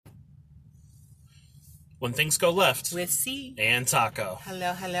When Things Go Left with C. and Taco.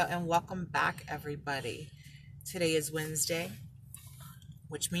 Hello, and welcome back, everybody. Today is Wednesday,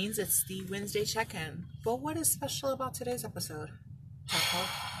 which means it's the Wednesday check-in. But what is special about today's episode, Taco?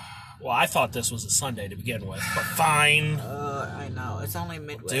 Well, I thought this was a Sunday to begin with, but fine. I know. It's only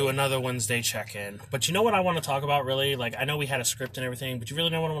midway. Do another Wednesday check-in. But you know what I want to talk about, really? Like, I know we had a script and everything, but you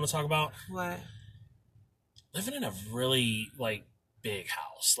really know what I want to talk about? What? Living in a really, big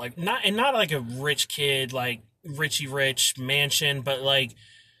house. Not like a rich kid, Richie Rich mansion, but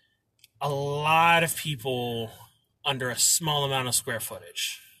a lot of people under a small amount of square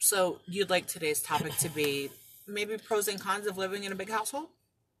footage. So you'd like today's topic to be maybe pros and cons of living in a big household?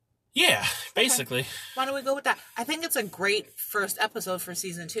 Yeah, basically. Okay. Why don't we go with that? I think it's a great first episode for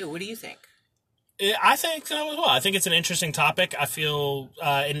season 2. What do you think? I think so as well. I think it's an interesting topic. I feel,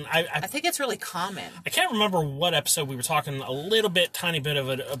 and I think it's really common. I can't remember what episode we were talking a little bit, tiny bit of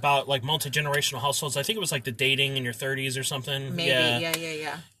it about multi-generational households. I think it was the dating in your 30s or something. Maybe,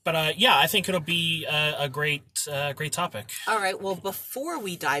 yeah. But I think it'll be a great topic. All right. Well, before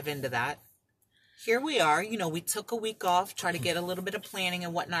we dive into that, here we are. We took a week off, try to get a little bit of planning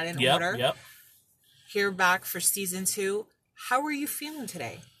and whatnot in order. Yep. Here back for season 2. How are you feeling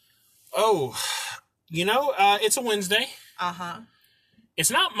today? Oh, it's a Wednesday. Uh-huh. It's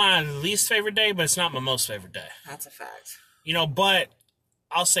not my least favorite day, but it's not my most favorite day. That's a fact. But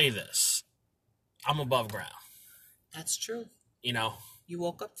I'll say this. I'm above ground. That's true. You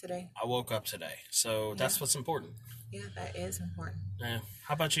woke up today. I woke up today. So that's what's important. Yeah, that is important. Yeah.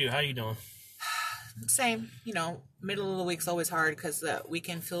 How about you? How you doing? Same. Middle of the week's always hard because the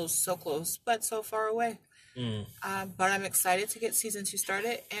weekend feels so close, but so far away. But I'm excited to get season 2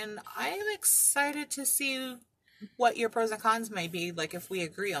 started, and I am excited to see what your pros and cons may be, if we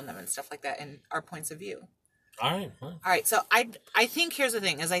agree on them and stuff like that, and our points of view. All right. All right. So I think here's the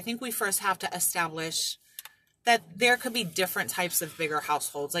thing: I think we first have to establish that there could be different types of bigger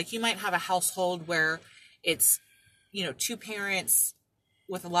households. You might have a household where it's 2 parents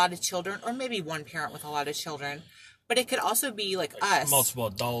with a lot of children, or maybe 1 parent with a lot of children. But it could also be us. Multiple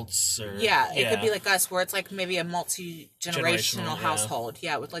adults. It could be like us, where it's maybe a multi-generational household.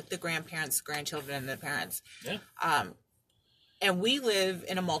 Yeah, with the grandparents, grandchildren, and the parents. Yeah. And we live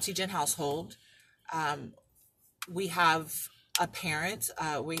in a multi-gen household. We have a parent,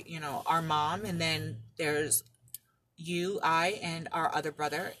 our mom, and then there's you, I, and our other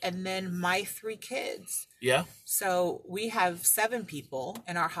brother, and then my 3 kids. Yeah. So we have 7 people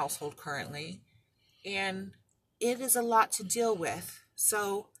in our household currently, and it is a lot to deal with.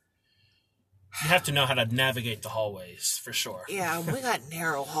 So you have to know how to navigate the hallways, for sure. Yeah, we got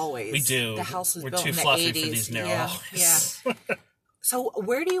narrow hallways. We do. The house was We're built too in the fluffy 80s. for these narrow hallways. Yeah. So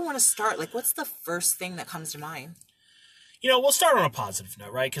where do you want to start? What's the first thing that comes to mind? We'll start on a positive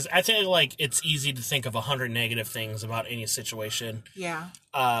note, right? Because I think it's easy to think of 100 negative things about any situation. Yeah.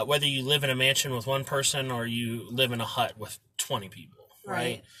 Whether you live in a mansion with 1 person or you live in a hut with 20 people,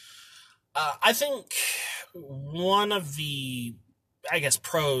 right? I think one of the,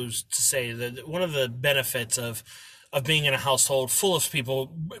 pros to say that one of the benefits of being in a household full of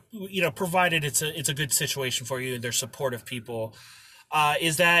people, provided it's a good situation for you and they're supportive people,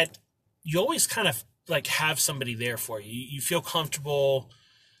 is that you always kind of have somebody there for you. You feel comfortable,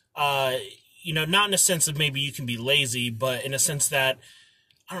 not in a sense of maybe you can be lazy, but in a sense that,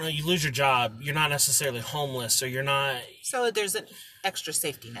 I don't know, you lose your job, you're not necessarily homeless, or you're not... So there's an extra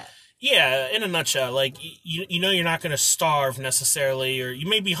safety net. Yeah, in a nutshell, you're not going to starve necessarily, or you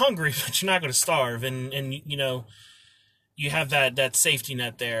may be hungry, but you're not going to starve, and you have that safety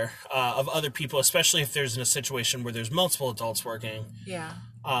net there of other people, especially if there's in a situation where there's multiple adults working. Yeah.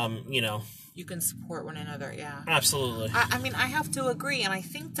 You can support one another, yeah. Absolutely. I have to agree, and I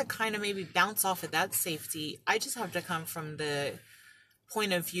think to kind of maybe bounce off of that safety, I just have to come from the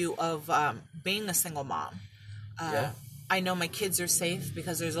point of view of being a single mom. Yeah. I know my kids are safe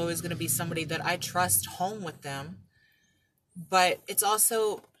because there's always going to be somebody that I trust home with them. But it's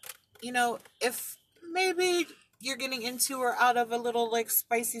also, if maybe you're getting into or out of a little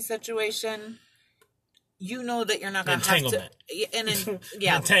spicy situation, that you're not going to have to.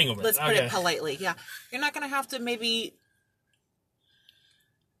 Entanglement. Let's put it politely. Yeah. You're not going to have to maybe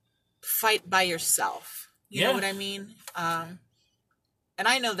fight by yourself. You know what I mean? And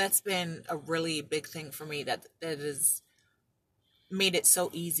I know that's been a really big thing for me that is made it so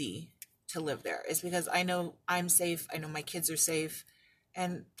easy to live there, is because I know I'm safe. I know my kids are safe.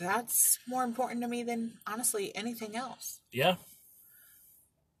 And that's more important to me than, honestly, anything else. Yeah.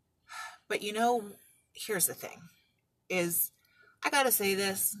 But here's the thing, is I got to say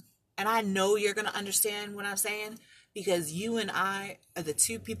this, and I know you're going to understand what I'm saying. because you and I are the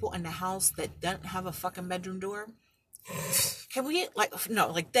two people in the house that don't have a fucking bedroom door. Can we,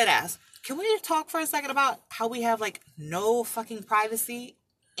 like dead ass, can we talk for a second about how we have, like, no fucking privacy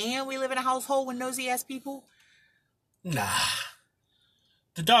and we live in a household with nosy ass people? Nah.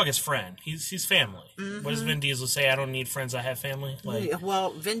 The dog is friend. He's family. Mm-hmm. What does Vin Diesel say? I don't need friends, I have family. Like,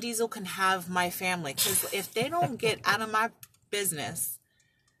 well, Vin Diesel can have my family, because if they don't get out of my business,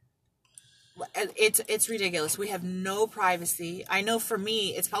 it's ridiculous. We have no privacy. I know for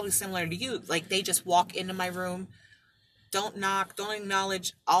me, it's probably similar to you. Like, they just walk into my room, don't knock, don't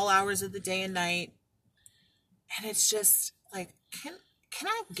acknowledge all hours of the day and night, and it's just like, can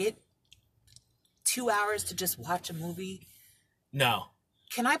I get 2 hours to just watch a movie? No.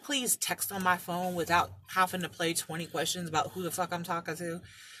 Can I please text on my phone without having to play 20 questions about who the fuck I'm talking to?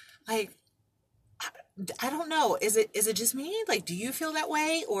 Like, I don't know. Is it just me? Like, do you feel that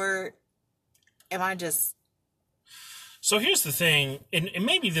way? Or am I just... So here's the thing, and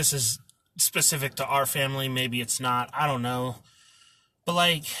maybe this is specific to our family, maybe it's not, I don't know. But,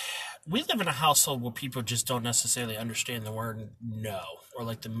 like, we live in a household where people just don't necessarily understand the word no, or,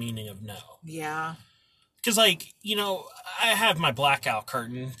 like, the meaning of no. Yeah. Because, like, you know, I have my blackout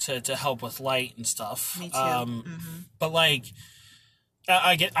curtain to help with light and stuff. Me too. But, like,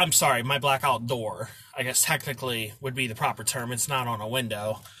 I'm sorry, my blackout door, I guess technically would be the proper term. It's not on a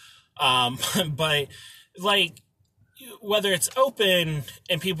window. But, like, whether it's open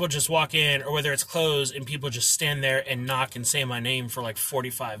and people just walk in, or whether it's closed and people just stand there and knock and say my name for, like,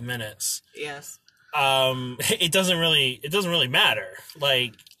 45 minutes. Yes. It doesn't really matter.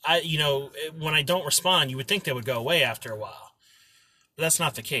 Like, when I don't respond, you would think they would go away after a while. But that's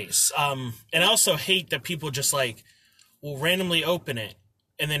not the case. And I also hate that people just, like, will randomly open it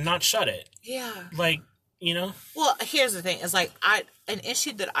and then not shut it. Yeah. Like, you know? Well, here's the thing. It's like, an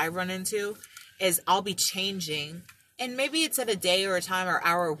issue that I run into is I'll be changing, and maybe it's at a day or a time or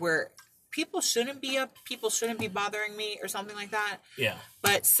hour where people shouldn't be up, people shouldn't be bothering me or something like that. Yeah.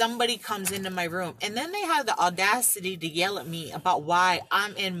 But somebody comes into my room, and then they have the audacity to yell at me about why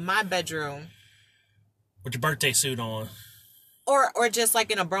I'm in my bedroom with your birthday suit on. Or just,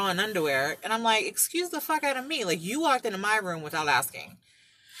 like, in a bra and underwear. And I'm like, excuse the fuck out of me. Like, you walked into my room without asking.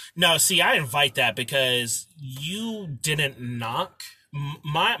 No, see, I invite that because you didn't knock.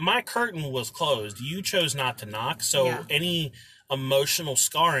 My curtain was closed. You chose not to knock. So any emotional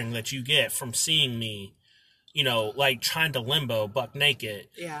scarring that you get from seeing me, you know, like, trying to limbo buck naked,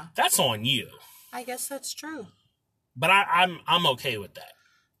 that's on you. I guess that's true. But I'm okay with that.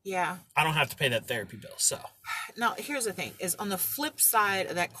 Yeah. I don't have to pay that therapy bill, so. Now, here's the thing, is on the flip side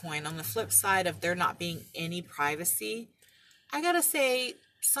of that coin, on the flip side of there not being any privacy, I gotta say,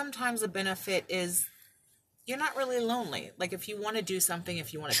 sometimes the benefit is you're not really lonely. Like, if you want to do something,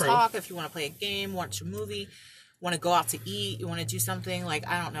 if you want to talk, if you want to play a game, watch a movie, want to go out to eat, you want to do something, like,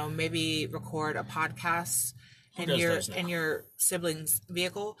 I don't know, maybe record a podcast in your sibling's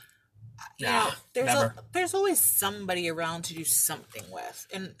vehicle. There's always somebody around to do something with,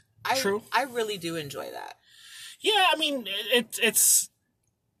 and I really do enjoy that. Yeah, I mean, it's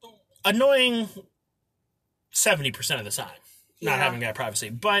annoying 70% of the time not having that privacy,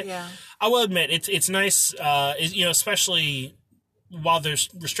 but I will admit it's nice. Especially while there's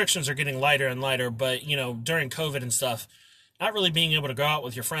restrictions are getting lighter and lighter, but during COVID and stuff, not really being able to go out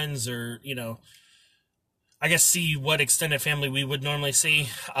with your friends or I guess see what extended family we would normally see,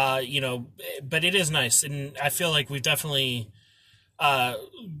 but it is nice. And I feel like we've definitely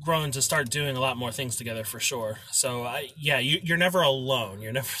grown to start doing a lot more things together for sure. So you're never alone.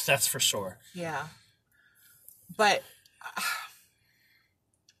 You're never, that's for sure. Yeah. But,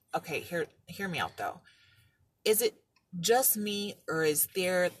 okay, hear me out though. Is it just me, or is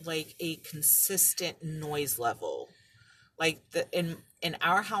there like a consistent noise level? Like in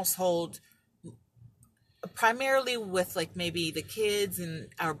our household, primarily with like maybe the kids and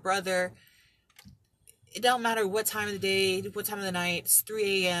our brother, it don't matter what time of the day, what time of the night, it's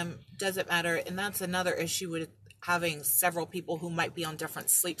 3 a.m., doesn't matter. And that's another issue with having several people who might be on different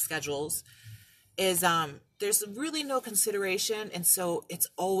sleep schedules, is there's really no consideration, and so it's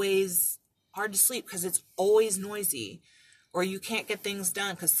always hard to sleep because it's always noisy, or you can't get things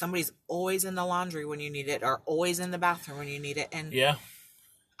done because somebody's always in the laundry when you need it, or always in the bathroom when you need it. And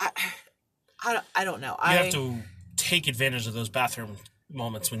I don't know. You have to take advantage of those bathroom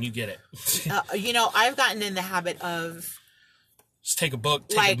moments when you get it. I've gotten in the habit of just take a book,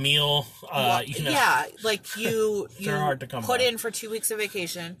 take a meal. Yeah, like you hard to come put by. in for 2 weeks of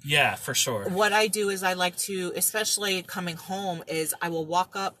vacation. Yeah, for sure. What I do is I like to, especially coming home, is I will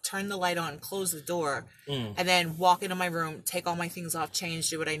walk up, turn the light on, close the door, and then walk into my room, take all my things off, change,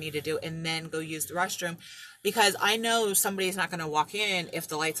 do what I need to do, and then go use the restroom. Because I know somebody's not going to walk in if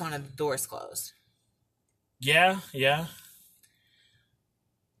the light's on and the door's closed. Yeah.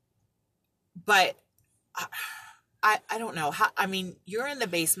 But I don't know. I mean, you're in the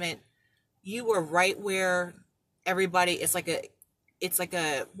basement. You were right where everybody, it's like a,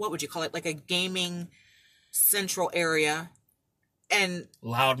 what would you call it? Like a gaming central area. And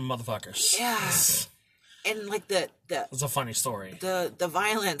loud motherfuckers. Yeah. And like it's a funny story. The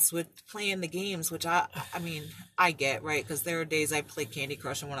violence with playing the games, which I mean, I get, right? Because there are days I play Candy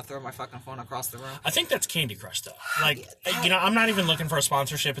Crush and want to throw my fucking phone across the room. I think that's Candy Crush, though. Like, I'm not even looking for a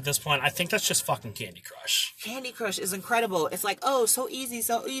sponsorship at this point. I think that's just fucking Candy Crush. Candy Crush is incredible. It's like, oh, so easy.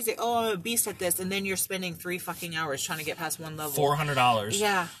 Oh, I'm a beast at this. And then you're spending 3 fucking hours trying to get past one level. $400.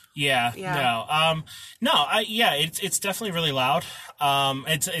 Yeah. No. It's definitely really loud.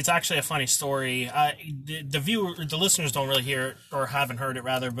 It's actually a funny story. The listeners don't really hear it, or haven't heard it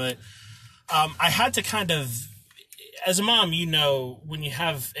rather, but I had to kind of, as a mom, when you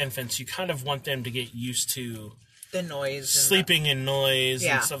have infants, you kind of want them to get used to the noise, sleeping in noise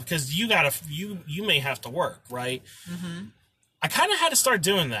and stuff, because you may have to work, right? Mm-hmm. I kind of had to start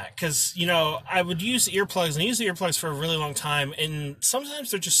doing that because, I would use earplugs, and I used the earplugs for a really long time, and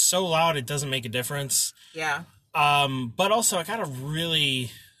sometimes they're just so loud it doesn't make a difference. Yeah. But also I got a really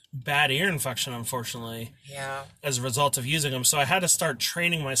bad ear infection, unfortunately. Yeah. As a result of using them. So I had to start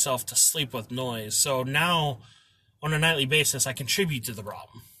training myself to sleep with noise. So now, on a nightly basis, I contribute to the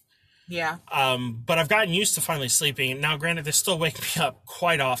problem. Yeah. But I've gotten used to finally sleeping. Now, granted, they still wake me up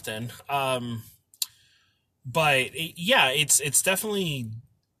quite often. But it's definitely,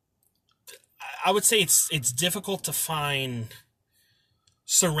 I would say it's difficult to find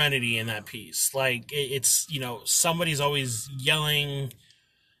serenity in that piece. Like, it's, somebody's always yelling,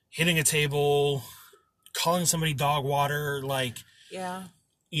 hitting a table, calling somebody dog water, like, yeah,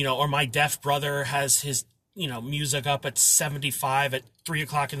 or my deaf brother has his, music up at 75 at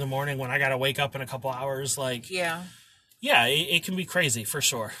 3:00 in the morning when I got to wake up in a couple hours. Like, it can be crazy for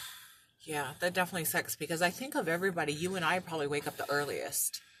sure. Yeah, that definitely sucks, because I think of everybody, you and I probably wake up the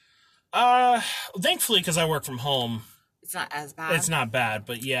earliest. Thankfully, because I work from home, it's not as bad. It's not bad,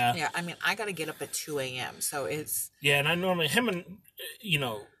 but yeah. Yeah, I mean, I got to get up at 2 a.m., so it's... Yeah, and I normally, him and,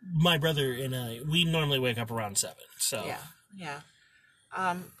 my brother and I, we normally wake up around 7, so... Yeah.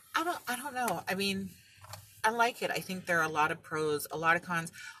 I don't know. I mean, I like it. I think there are a lot of pros, a lot of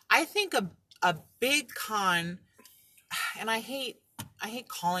cons. I think a big con, and I hate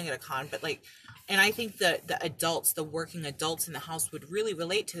calling it a con, but like, and I think the adults, the working adults in the house would really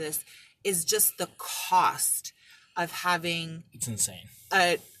relate to this, is just the cost of having, it's insane,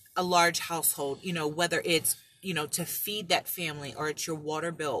 a large household, whether it's, to feed that family, or it's your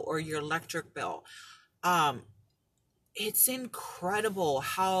water bill or your electric bill. It's incredible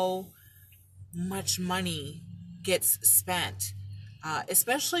how much money gets spent,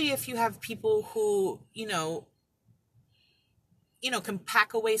 especially if you have people who, can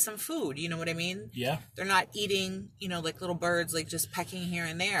pack away some food. You know what I mean? Yeah. They're not eating, like little birds, like just pecking here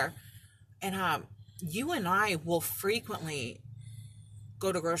and there. And you and I will frequently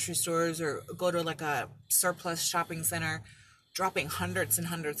go to grocery stores or go to like a surplus shopping center, dropping hundreds and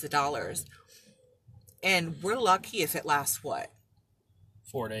hundreds of dollars. And we're lucky if it lasts, what?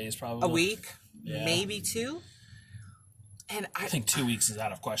 4 days, probably. A week? Yeah. Maybe 2? And I think 2 weeks is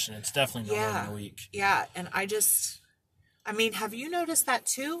out of question. It's definitely not more than a week. Yeah, and I mean, have you noticed that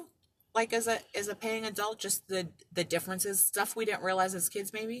too? Like, as a paying adult, just the differences, stuff we didn't realize as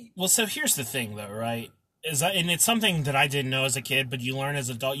kids, maybe? Well, so here's the thing, though, right? And it's something that I didn't know as a kid, but you learn as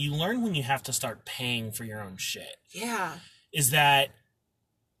an adult. You learn when you have to start paying for your own shit. Yeah. Is that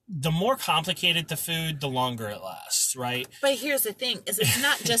the more complicated the food, the longer it lasts, right? But here's the thing, is it's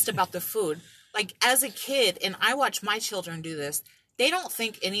not just about the food. Like, as a kid, and I watch my children do this, they don't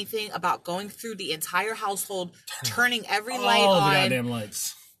think anything about going through the entire household, turning every light on. All the goddamn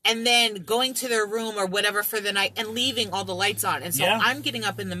lights. And then going to their room or whatever for the night and leaving all the lights on. And so I'm getting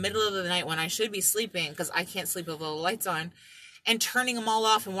up in the middle of the night when I should be sleeping, because I can't sleep with all the lights on, and turning them all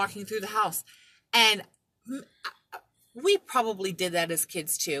off and walking through the house. And we probably did that as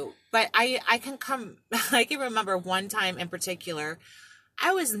kids too. But I can remember one time in particular,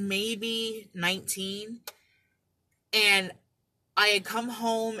 I was maybe 19, and I had come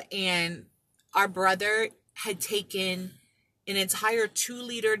home, and our brother had taken an entire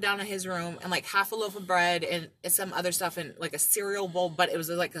 2-liter down to his room, and like half a loaf of bread and some other stuff, and like a cereal bowl, but it was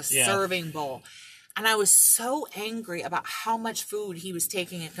like a serving bowl. And I was so angry about how much food he was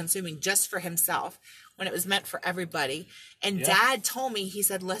taking and consuming just for himself when it was meant for everybody. And Dad told me, he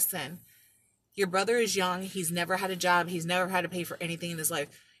said, listen, your brother is young. He's never had a job. He's never had to pay for anything in his life.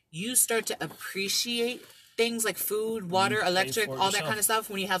 You start to appreciate things like food, water, electric, all yourself. that kind of stuff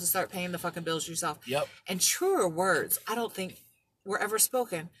when you have to start paying the fucking bills yourself. Yep. And truer words, I don't think were ever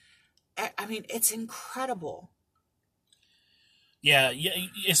spoken. I mean, it's incredible. Yeah,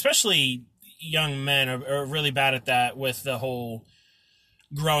 especially young men are really bad at that with the whole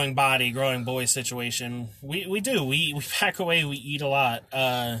growing body, growing boy situation. We do. We pack away, we eat a lot,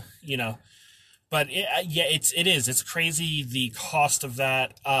 you know. But it's crazy the cost of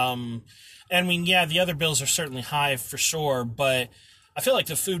that. I mean, yeah, the other bills are certainly high for sure, but I feel like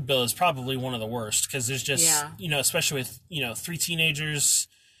the food bill is probably one of the worst because there's just, you know, especially with, you know, 3 teenagers.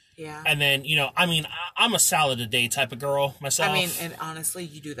 Yeah. And then, you know, I mean, I'm a salad a day type of girl myself. I mean, and honestly,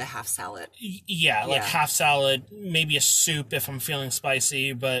 you do the half salad. Yeah, like half salad, maybe a soup if I'm feeling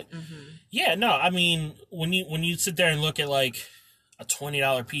spicy. But yeah, no, I mean, when you sit there and look at like a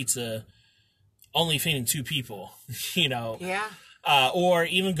 $20 pizza, only feeding 2 people, you know. Yeah. Or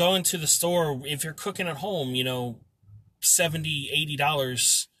even going to the store, if you're cooking at home, you know, $70,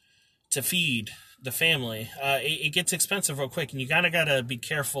 $80 to feed the family. It gets expensive real quick, and you kind of got to be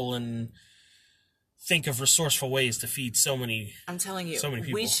careful and think of resourceful ways to feed so many. I'm telling you, so many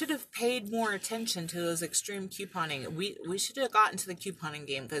people. We should have paid more attention to those extreme couponing. We should have gotten to the couponing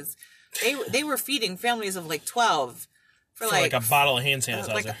game because they were feeding families of like 12 for like a bottle of hand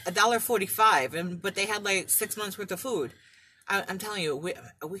sanitizer, like $1.45, but they had like 6 months worth of food. I'm telling you, we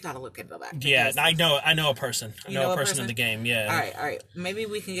got to look into that. Yeah, I know a person. I know a person in the game. Yeah. All right. Maybe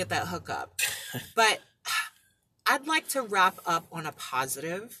we can get that hookup. But I'd like to wrap up on a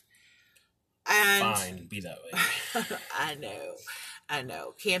positive. And fine, be that way. I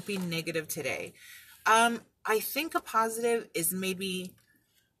know. Can't be negative today. I think a positive is maybe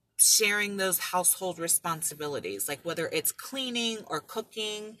sharing those household responsibilities, like whether it's cleaning or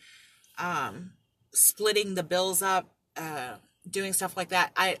cooking, splitting the bills up, doing stuff like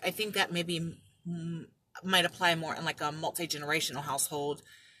that. I think that maybe might apply more in like a multi-generational household,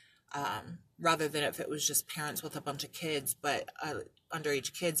 rather than if it was just parents with a bunch of kids, but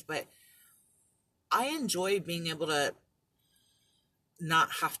underage kids. But I enjoy being able to not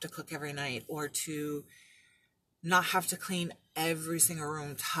have to cook every night or to not have to clean every single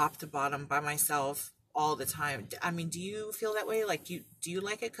room top to bottom by myself all the time. I mean, do you feel that way? Like, do you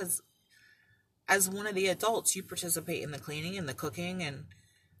like it? Because as one of the adults, you participate in the cleaning and the cooking and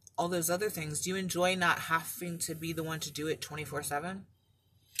all those other things. Do you enjoy not having to be the one to do it 24/7?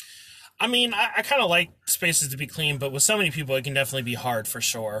 I mean, I kind of like spaces to be clean, but with so many people, it can definitely be hard for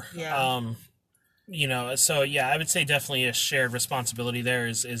sure. Yeah. You know, so yeah, I would say definitely a shared responsibility there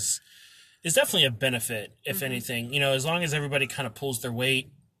is definitely a benefit, if anything. You know, as long as everybody kind of pulls their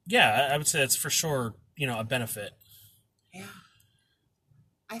weight, yeah, I would say that's for sure, you know, a benefit. Yeah.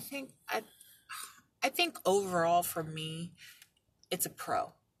 I think overall for me, it's a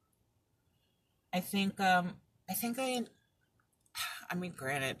pro. I mean,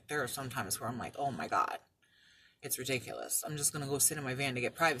 granted, there are some times where I'm like, oh my God, it's ridiculous. I'm just going to go sit in my van to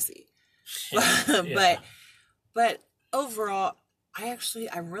get privacy. Yeah. But overall, I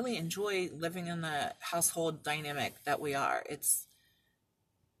really enjoy living in the household dynamic that we are.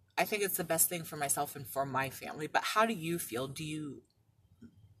 I think it's the best thing for myself and for my family. But how do you feel? Do you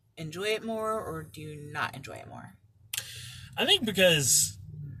enjoy it more or do you not enjoy it more? I think because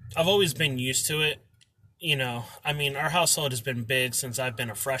I've always been used to it. You know, I mean, our household has been big since I've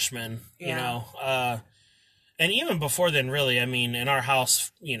been a freshman, you know, and even before then, really, I mean, in our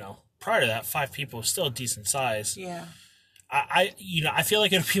house, you know, prior to that, 5 people was still a decent size. Yeah. I feel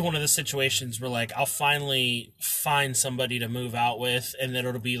like it'll be one of the situations where, like, I'll finally find somebody to move out with, and then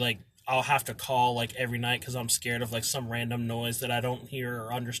it'll be, like, I'll have to call, like, every night because I'm scared of, like, some random noise that I don't hear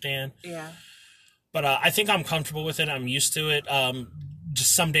or understand. Yeah. But I think I'm comfortable with it. I'm used to it.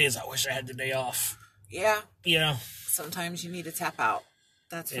 Just some days I wish I had the day off. Yeah. You know? Sometimes you need to tap out.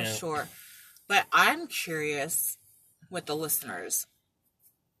 That's for sure. But I'm curious with the listeners,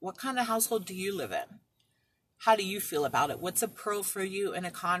 what kind of household do you live in? How do you feel about it? What's a pro for you and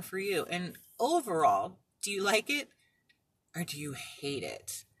a con for you? And overall, do you like it or do you hate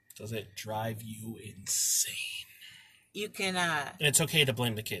it? Does it drive you insane? You can... and it's okay to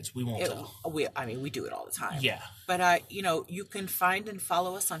blame the kids. We won't tell. We do it all the time. Yeah. But, you know, you can find and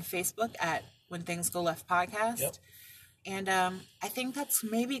follow us on Facebook at When Things Go Left Podcast. Yep. And I think that's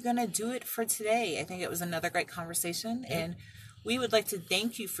maybe going to do it for today. I think it was another great conversation. Yep. And we would like to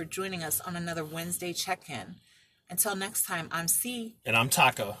thank you for joining us on another Wednesday check-in. Until next time, I'm C. And I'm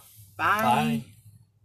Taco. Bye. Bye.